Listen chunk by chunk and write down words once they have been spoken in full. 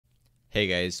Hey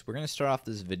guys, we're going to start off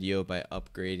this video by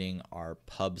upgrading our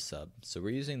PubSub. So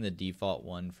we're using the default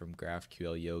one from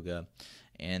GraphQL Yoga,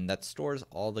 and that stores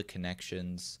all the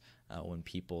connections when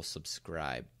people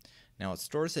subscribe. Now it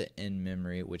stores it in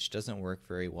memory, which doesn't work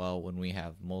very well when we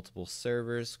have multiple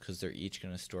servers because they're each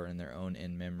going to store in their own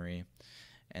in memory,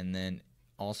 and then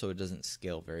also it doesn't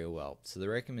scale very well. So the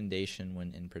recommendation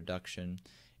when in production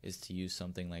is to use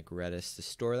something like Redis to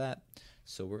store that.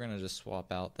 So we're going to just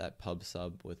swap out that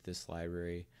PubSub with this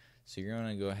library. So you're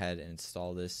going to go ahead and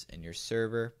install this in your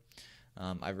server.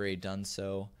 I've already done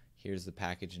so. Here's the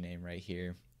package name right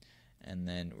here. And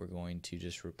then we're going to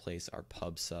just replace our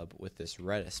PubSub with this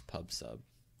Redis PubSub.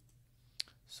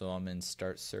 So I'm in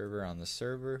Start Server on the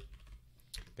server.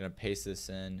 I'm going to paste this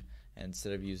in. And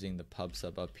instead of using the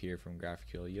PubSub up here from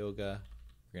GraphQL Yoga,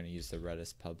 we're going to use the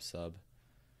Redis PubSub.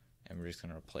 And we're just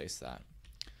going to replace that.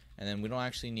 And then we don't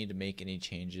actually need to make any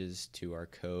changes to our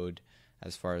code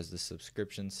as far as the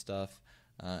subscription stuff.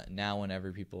 Now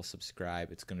whenever people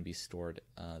subscribe, it's going to be stored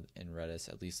in Redis,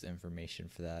 at least the information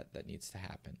for that needs to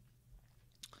happen.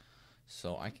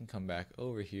 So I can come back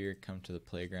over here, come to the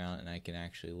playground, and I can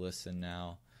actually listen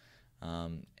now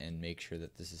and make sure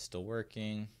that this is still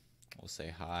working. We'll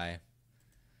say hi.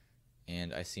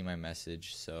 And I see my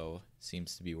message, so it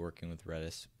seems to be working with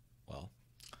Redis well.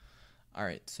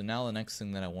 Alright, so now the next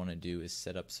thing that I want to do is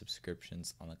set up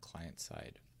subscriptions on the client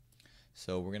side.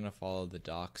 So we're going to follow the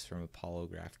docs from Apollo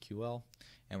GraphQL,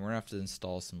 and we're going to have to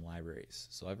install some libraries.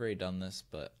 So I've already done this,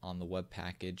 but on the web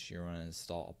package, you're going to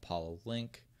install Apollo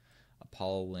Link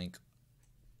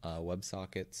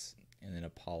WebSockets, and then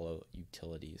Apollo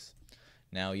Utilities.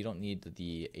 Now you don't need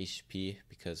the HTTP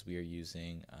because we are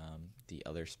using the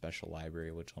other special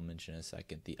library, which I'll mention in a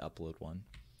second, the upload one.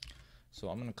 So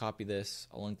I'm going to copy this.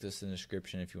 I'll link this in the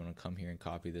description if you want to come here and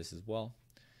copy this as well.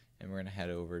 And we're going to head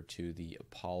over to the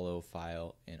Apollo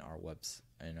file in our web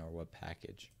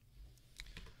package.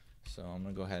 So I'm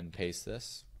going to go ahead and paste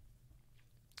this.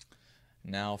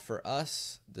 Now for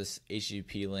us, this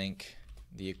HTTP link,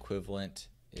 the equivalent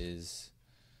is,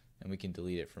 and we can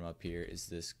delete it from up here, is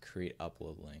this create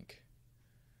upload link.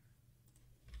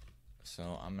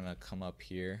 So I'm going to come up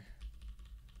here,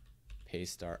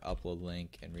 paste our upload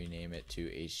link, and rename it to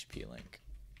HTTP link.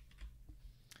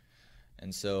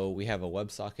 And so we have a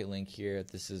WebSocket link here.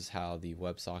 This is how the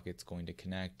WebSocket's going to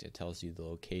connect. It tells you the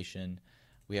location.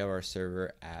 We have our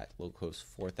server at localhost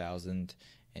 4000,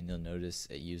 and you'll notice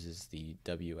it uses the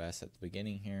WS at the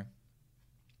beginning here.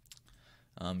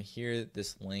 Here,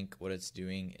 this link, what it's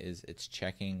doing is it's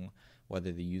checking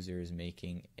whether the user is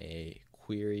making a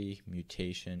query,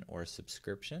 mutation, or a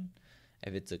subscription.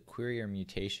 If it's a query or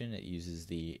mutation, it uses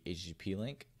the HTTP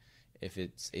link. If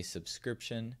it's a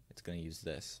subscription, it's going to use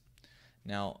this.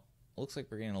 Now, it looks like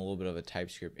we're getting a little bit of a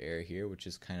TypeScript error here, which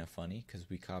is kind of funny because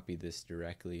we copied this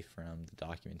directly from the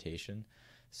documentation.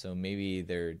 So maybe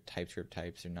their TypeScript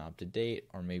types are not up to date,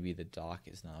 or maybe the doc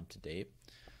is not up to date.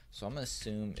 So I'm going to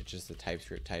assume it's just the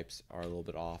TypeScript types are a little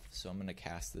bit off. So I'm going to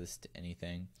cast this to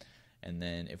anything. And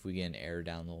then if we get an error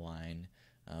down the line,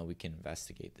 we can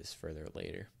investigate this further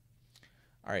later.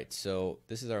 Alright, so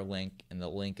this is our link, and the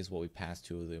link is what we pass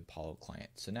to the Apollo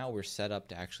client. So now we're set up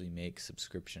to actually make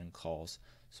subscription calls.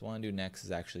 So what I want to do next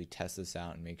is actually test this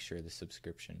out and make sure the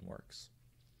subscription works.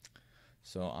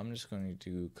 So I'm just going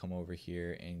to come over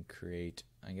here and create,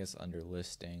 I guess under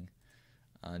listing,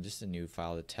 just a new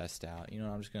file to test out. You know,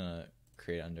 I'm just going to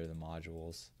create under the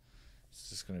modules.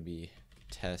 It's just going to be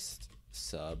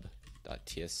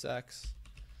testsub.tsx.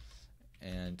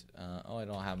 And oh, I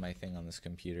don't have my thing on this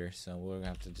computer, so we're gonna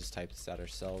have to just type this out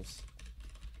ourselves.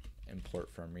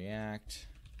 Import from React,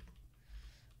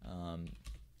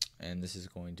 and this is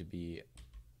going to be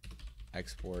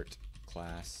export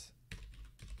class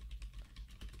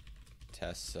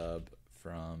test sub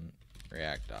from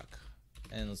React.doc.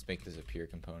 And let's make this a pure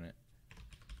component.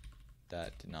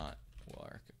 That did not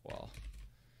work well.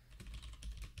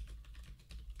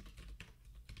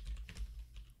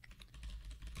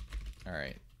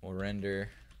 Alright, we'll render.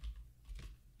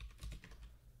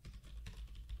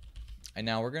 And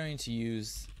now we're going to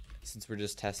use, since we're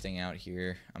just testing out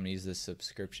here, I'm going to use this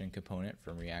subscription component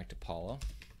from React Apollo.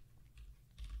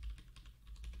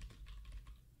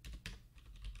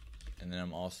 And then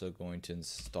I'm also going to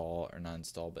install, or not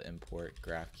install, but import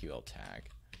GraphQL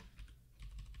tag.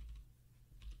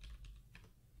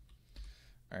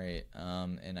 Alright,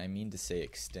 and I mean to say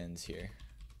extends here.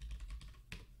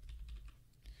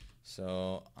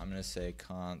 So I'm going to say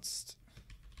const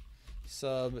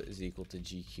sub is equal to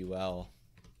GQL,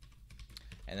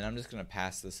 and then I'm just going to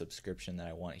pass the subscription that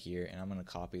I want here, and I'm going to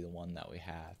copy the one that we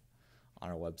have on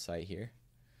our website here.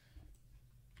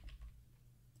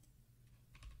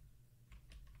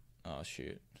 Oh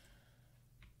shoot.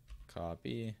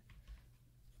 Copy.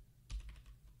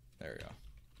 There we go.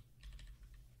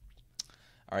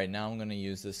 All right, now I'm going to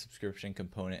use the subscription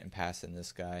component and pass in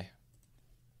this guy.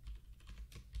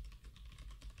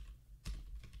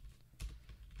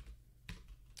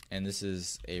 And this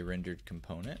is a rendered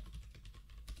component,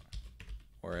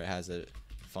 or it has a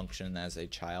function as a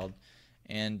child.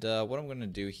 And what I'm going to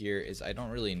do here is, I don't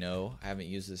really know. I haven't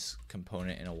used this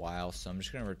component in a while, so I'm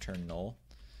just going to return null.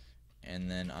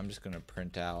 And then I'm just going to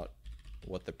print out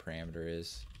what the parameter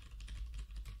is.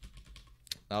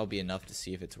 That'll be enough to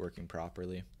see if it's working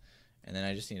properly. And then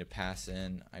I just need to pass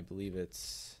in, I believe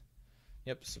it's,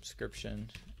 yep,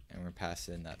 subscription, and we're going to pass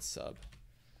in that sub.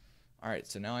 Alright,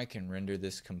 so now I can render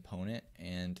this component,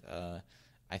 and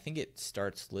I think it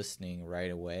starts listening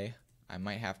right away. I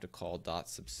might have to call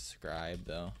 .subscribe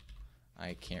though.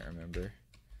 I can't remember.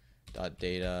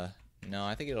 .data. No,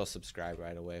 I think it'll subscribe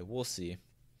right away. We'll see.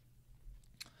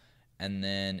 And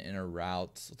then in a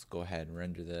route, let's go ahead and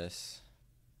render this.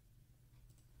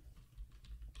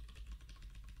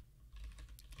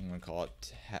 I'm going to call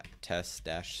it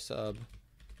test-sub,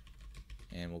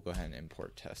 and we'll go ahead and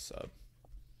import test sub.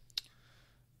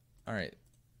 Alright,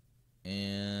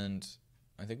 and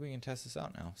I think we can test this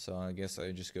out now. So I guess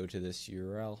I just go to this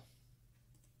URL,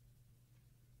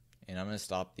 and I'm going to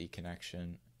stop the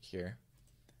connection here.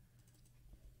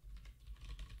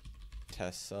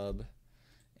 Test sub,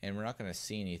 and we're not going to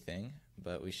see anything,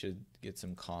 but we should get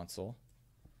some console.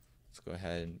 Let's go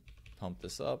ahead and pump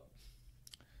this up.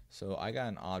 So I got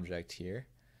an object here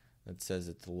that says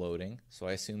it's loading, so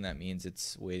I assume that means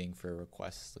it's waiting for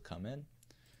requests to come in.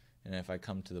 And if I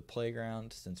come to the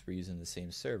playground, since we're using the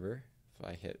same server, if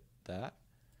I hit that,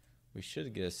 we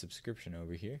should get a subscription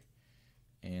over here.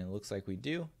 And it looks like we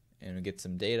do, and we get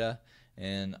some data,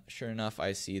 and sure enough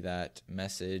I see that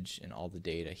message and all the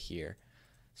data here.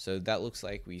 So that looks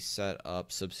like we set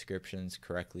up subscriptions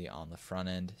correctly on the front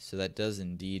end. So that does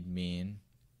indeed mean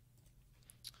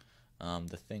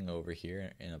the thing over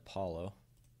here in Apollo,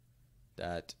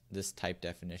 that this type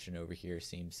definition over here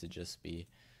seems to just be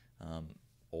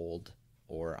old,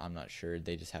 or I'm not sure,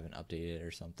 they just haven't updated it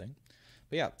or something.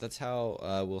 But yeah, that's how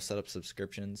we'll set up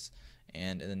subscriptions,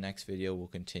 and in the next video we'll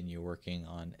continue working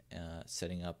on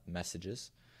setting up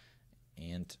messages,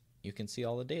 and you can see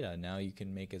all the data. Now you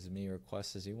can make as many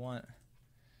requests as you want,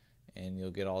 and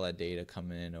you'll get all that data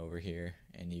coming in over here,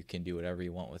 and you can do whatever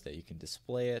you want with it. You can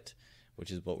display it,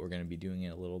 which is what we're going to be doing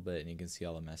in a little bit, and you can see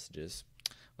all the messages.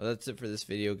 Well, that's it for this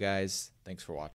video, guys. Thanks for watching.